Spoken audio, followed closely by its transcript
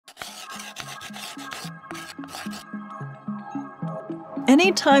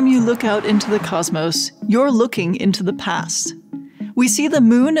Anytime you look out into the cosmos, you're looking into the past. We see the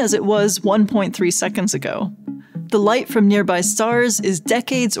moon as it was 1.3 seconds ago. The light from nearby stars is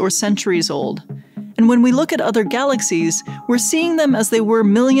decades or centuries old. And when we look at other galaxies, we're seeing them as they were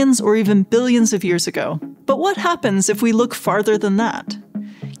millions or even billions of years ago. But what happens if we look farther than that?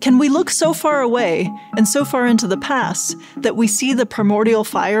 Can we look so far away and so far into the past that we see the primordial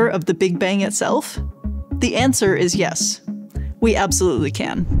fire of the Big Bang itself? The answer is yes. We absolutely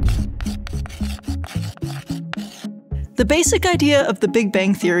can. The basic idea of the Big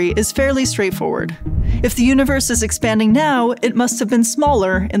Bang theory is fairly straightforward. If the universe is expanding now, it must have been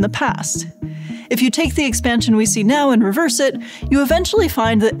smaller in the past. If you take the expansion we see now and reverse it, you eventually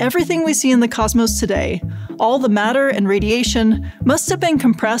find that everything we see in the cosmos today, all the matter and radiation, must have been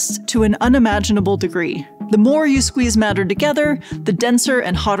compressed to an unimaginable degree. The more you squeeze matter together, the denser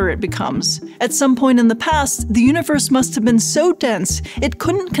and hotter it becomes. At some point in the past, the universe must have been so dense it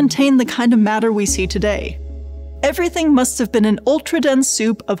couldn't contain the kind of matter we see today. Everything must have been an ultra-dense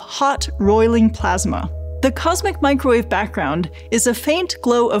soup of hot, roiling plasma. The cosmic microwave background is a faint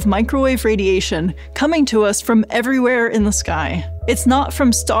glow of microwave radiation coming to us from everywhere in the sky. It's not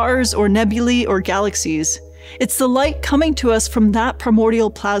from stars or nebulae or galaxies. It's the light coming to us from that primordial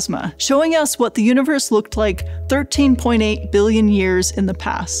plasma, showing us what the universe looked like 13.8 billion years in the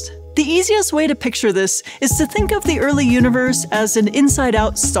past. The easiest way to picture this is to think of the early universe as an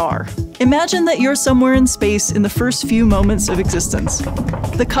inside-out star. Imagine that you're somewhere in space in the first few moments of existence.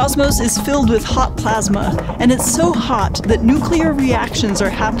 The cosmos is filled with hot plasma, and it's so hot that nuclear reactions are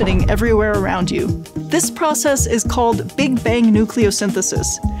happening everywhere around you. This process is called Big Bang nucleosynthesis,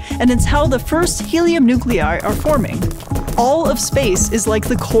 and it's how the first helium nuclei are forming. All of space is like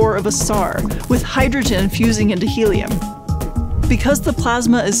the core of a star, with hydrogen fusing into helium. Because the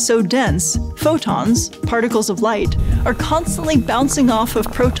plasma is so dense, photons, particles of light, are constantly bouncing off of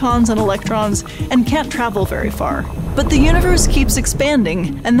protons and electrons and can't travel very far. But the universe keeps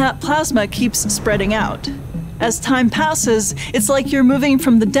expanding, and that plasma keeps spreading out. As time passes, it's like you're moving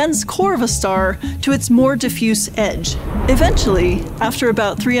from the dense core of a star to its more diffuse edge. Eventually, after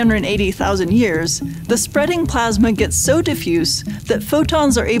about 380,000 years, the spreading plasma gets so diffuse that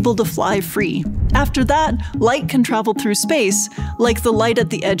photons are able to fly free. After that, light can travel through space, like the light at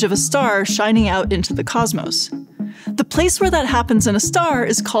the edge of a star shining out into the cosmos. The place where that happens in a star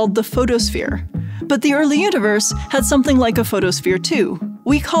is called the photosphere. But the early universe had something like a photosphere too.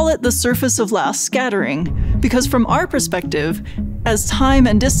 We call it the surface of last scattering, because from our perspective, as time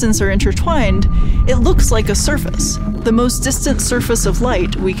and distance are intertwined, it looks like a surface, the most distant surface of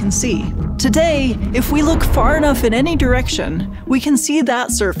light we can see. Today, if we look far enough in any direction, we can see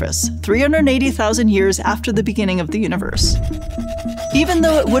that surface, 380,000 years after the beginning of the universe. Even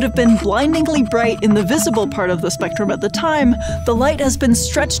though it would have been blindingly bright in the visible part of the spectrum at the time, the light has been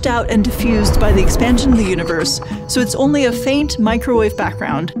stretched out and diffused by the expansion of the universe, so it's only a faint microwave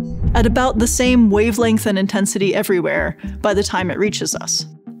background, at about the same wavelength and intensity everywhere by the time it reaches us.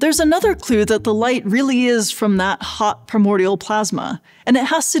 There's another clue that the light really is from that hot primordial plasma, and it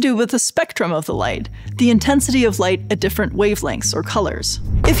has to do with the spectrum of the light, the intensity of light at different wavelengths or colors.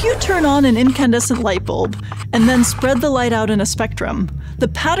 If you turn on an incandescent light bulb and then spread the light out in a spectrum, the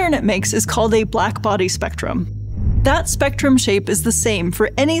pattern it makes is called a blackbody spectrum. That spectrum shape is the same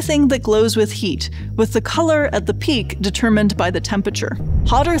for anything that glows with heat, with the color at the peak determined by the temperature.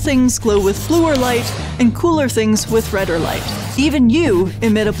 Hotter things glow with bluer light, and cooler things with redder light. Even you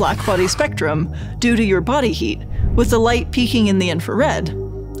emit a blackbody spectrum due to your body heat, with the light peaking in the infrared,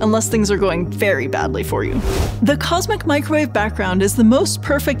 unless things are going very badly for you. The cosmic microwave background is the most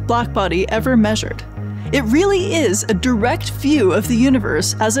perfect blackbody ever measured. It really is a direct view of the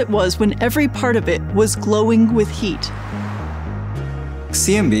universe as it was when every part of it was glowing with heat.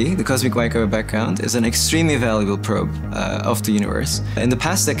 CMB, the Cosmic Microwave Background, is an extremely valuable probe of the universe. In the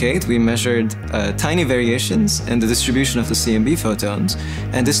past decade, we measured tiny variations in the distribution of the CMB photons,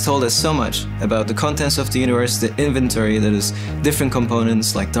 and this told us so much about the contents of the universe, the inventory that is different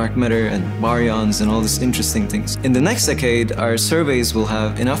components like dark matter and baryons and all these interesting things. In the next decade, our surveys will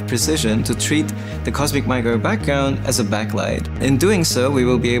have enough precision to treat the Cosmic Microwave Background as a backlight. In doing so, we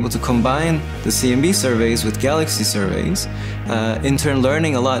will be able to combine the CMB surveys with galaxy surveys, in turn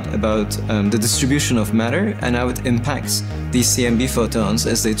learning a lot about the distribution of matter and how it impacts these CMB photons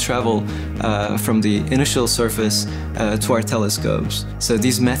as they travel from the initial surface to our telescopes. So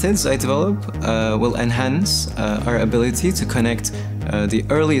these methods I develop will enhance our ability to connect the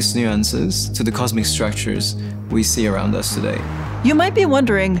earliest nuances to the cosmic structures we see around us today. You might be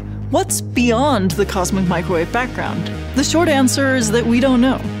wondering, what's beyond the cosmic microwave background? The short answer is that we don't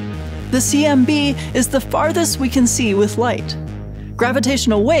know. The CMB is the farthest we can see with light.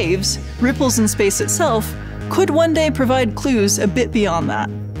 Gravitational waves, ripples in space itself, could one day provide clues a bit beyond that.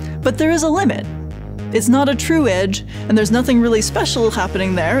 But there is a limit. It's not a true edge, and there's nothing really special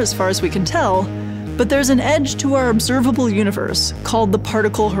happening there as far as we can tell, but there's an edge to our observable universe called the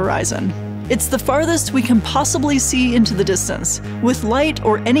particle horizon. It's the farthest we can possibly see into the distance, with light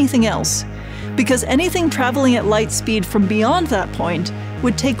or anything else, because anything traveling at light speed from beyond that point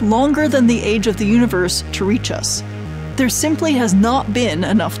would take longer than the age of the universe to reach us. There simply has not been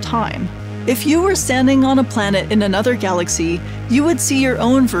enough time. If you were standing on a planet in another galaxy, you would see your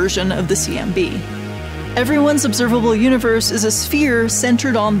own version of the CMB. Everyone's observable universe is a sphere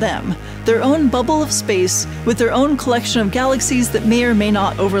centered on them, their own bubble of space with their own collection of galaxies that may or may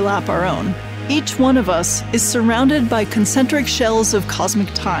not overlap our own. Each one of us is surrounded by concentric shells of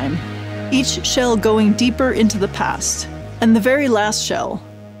cosmic time, each shell going deeper into the past, and the very last shell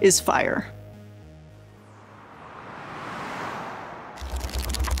is fire.